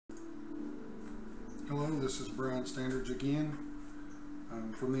Hello, this is Brian Standridge again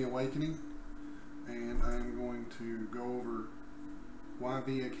from The Awakening, and I'm going to go over why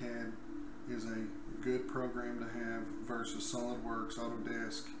ViaCAD is a good program to have versus SolidWorks,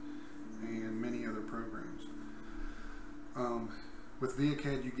 Autodesk, and many other programs. With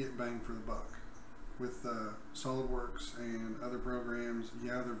ViaCAD, you get bang for the buck. With SolidWorks and other programs,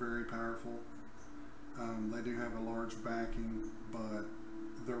 yeah, they're very powerful. They do have a large backing, but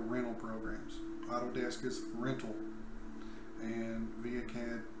they're rental programs. Autodesk is rental, and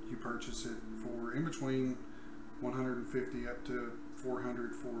ViaCAD, you purchase it for in between 150 up to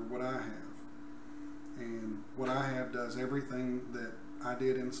 400 for what I have. And what I have does everything that I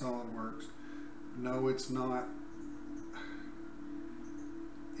did in SolidWorks. No, it's not.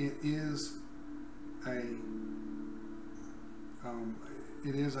 It is a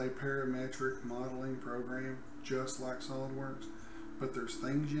parametric modeling program, just like SolidWorks, but there's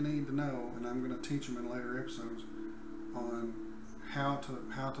things you need to know, and I'm going to teach them in later episodes on how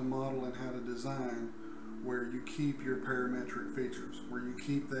to model and how to design, where you keep your parametric features, where you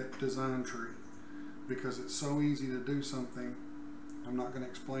keep that design tree, because it's so easy to do something I'm not going to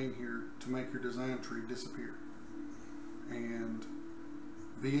explain here to make your design tree disappear. And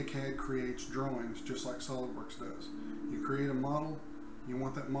ViaCAD creates drawings just like SolidWorks does. You create a model, you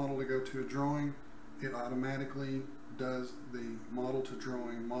want that model to go to a drawing, it automatically does the model to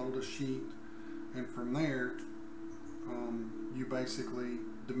drawing, model to sheet, and from there you basically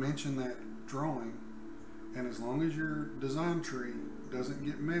dimension that drawing, and as long as your design tree doesn't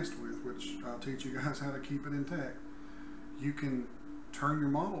get messed with, which I'll teach you guys how to keep it intact, you can turn your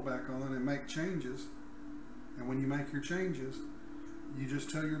model back on and make changes. And when you make your changes, you just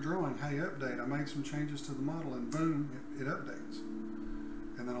tell your drawing, hey, update, I made some changes to the model, and boom, it updates.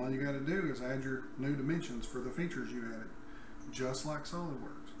 And then all you got to do is add your new dimensions for the features you added, just like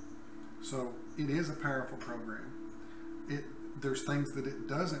SolidWorks. So it is a powerful program. There's things that it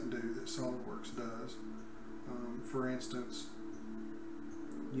doesn't do that SolidWorks does. For instance,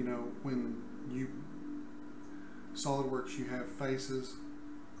 you know, when SolidWorks, you have faces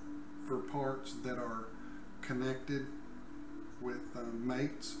for parts that are connected with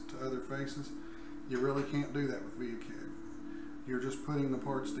mates to other faces. You really can't do that with ViaCAD. You're just putting the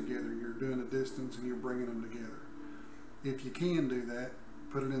parts together. You're doing a distance and you're bringing them together. If you can do that,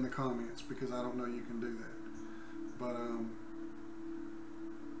 put it in the comments, because I don't know you can do that. But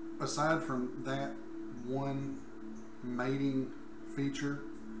aside from that one mating feature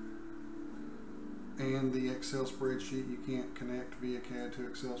and the Excel spreadsheet, you can't connect ViaCAD to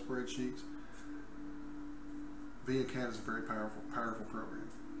Excel spreadsheets. ViaCAD is a very powerful program.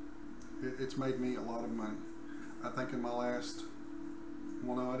 It's made me a lot of money. I think in my last,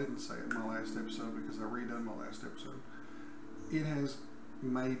 well, no, I didn't say it in my last episode because I redone my last episode. It has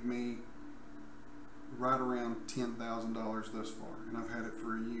made me right around $10,000 thus far, and I've had it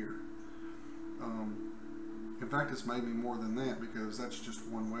for a year. In fact, it's made me more than that, because that's just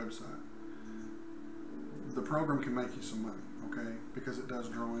one website. The program can make you some money, okay, because it does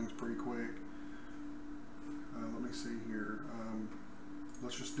drawings pretty quick. Let me see here.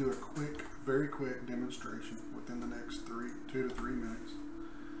 Let's just do a very quick demonstration within the next 2 to 3 minutes.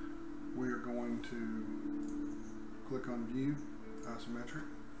 We are going to click on View, Isometric.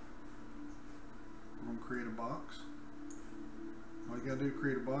 We're going to create a box. All you got to do to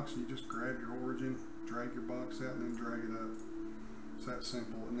create a box, you just grab your origin, drag your box out, and then drag it up. It's that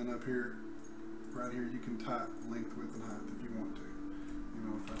simple. And then up here, right here, you can type length, width, and height if you want to. You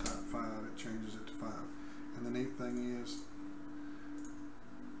know, if I type 5, it changes it to 5. And the neat thing is,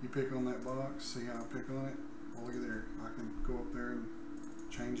 you pick on that box, see how I pick on it? Well, look at there. I can go up there and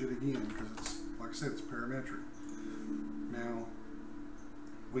change it again, because it's, like I said, it's parametric. Now,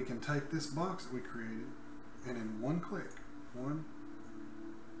 we can take this box that we created, and in one click, well,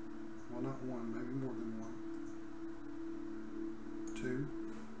 not one, maybe more than one, 2,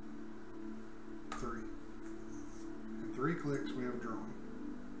 3. In 3 clicks, we have a drawing.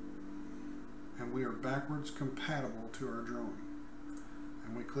 And we are backwards compatible to our drawing.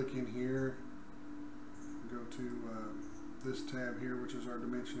 And we click in here, go to this tab here, which is our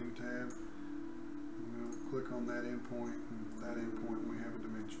dimensioning tab. You know, click on that endpoint, and that endpoint, we have a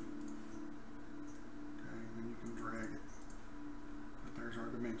dimension. Okay, and then you can drag it. But there's our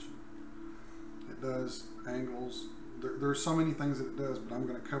dimension. It does angles. There's so many things that it does, but I'm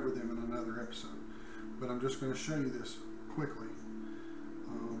going to cover them in another episode. But I'm just going to show you this quickly.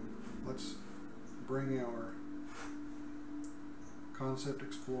 Let's bring our Concept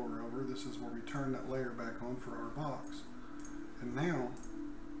Explorer over. This is where we turn that layer back on for our box. And now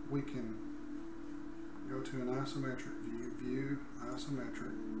we can go to an isometric view, View,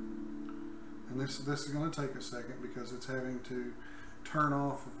 Isometric, And this is going to take a second because it's having to turn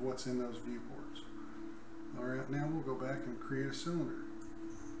off of what's in those viewports. Alright, now we'll go back and create a cylinder.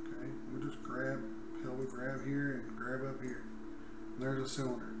 Okay, we'll just grab here and grab up here. And there's a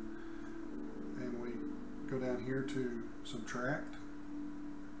cylinder. And we go down here to subtract.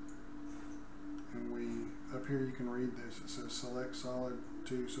 And up here you can read this. It says select solid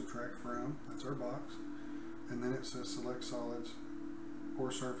to subtract from. That's our box. And then it says select solids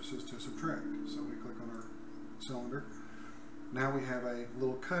or surfaces to subtract. So we click on our cylinder. Now we have a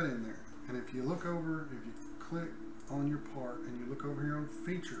little cut in there. And if you look over, if you click on your part and you look over here on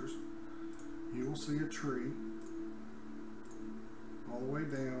features, you will see a tree all the way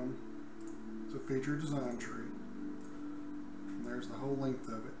down. It's a feature design tree. And there's the whole length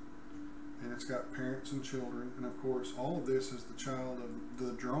of it. And it's got parents and children. And of course, all of this is the child of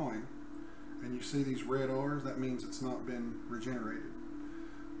the drawing. And you see these red R's, that means it's not been regenerated.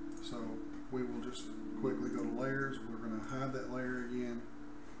 So we will just quickly go to layers. We're going to hide that layer again.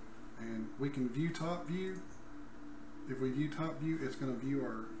 And we can view top view. If we view top view, it's going to view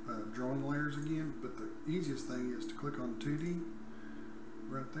our drawing layers again. But the easiest thing is to click on 2D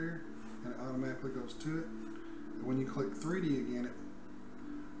right there, and it automatically goes to it. And when you click 3D again, it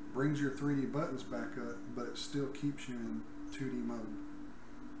brings your 3D buttons back up, but it still keeps you in 2D mode.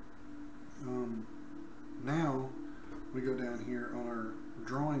 Now we go down here on our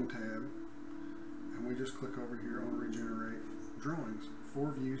drawing tab, and we just click over here on regenerate drawings.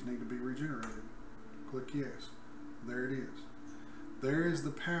 4 views need to be regenerated. Click yes. There it is. There is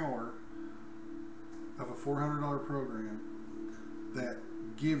the power of a $400 program that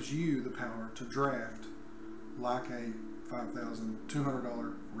gives you the power to draft like a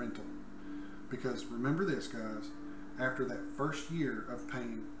 $5,200 rental. Because remember this, guys, after that first year of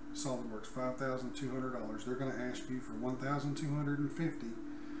paying SolidWorks $5,200, they're going to ask you for $1,250,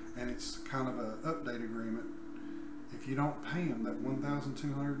 and it's kind of an update agreement. If you don't pay them that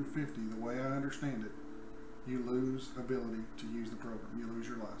 $1,250, the way I understand it, you lose ability to use the program. You lose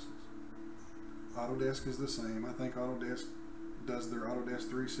your license. Autodesk is the same. I think Autodesk does their Autodesk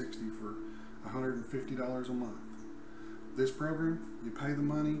 360 for $150 a month. This program, you pay the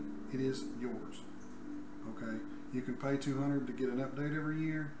money, it is yours. Okay, you can pay $200 to get an update every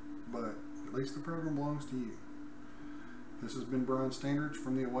year, but at least the program belongs to you. This has been Brian Standridge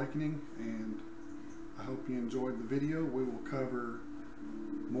from The Awakening, and I hope you enjoyed the video. We will cover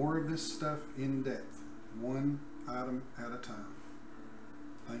more of this stuff in depth, one item at a time.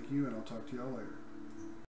 Thank you, and I'll talk to y'all later.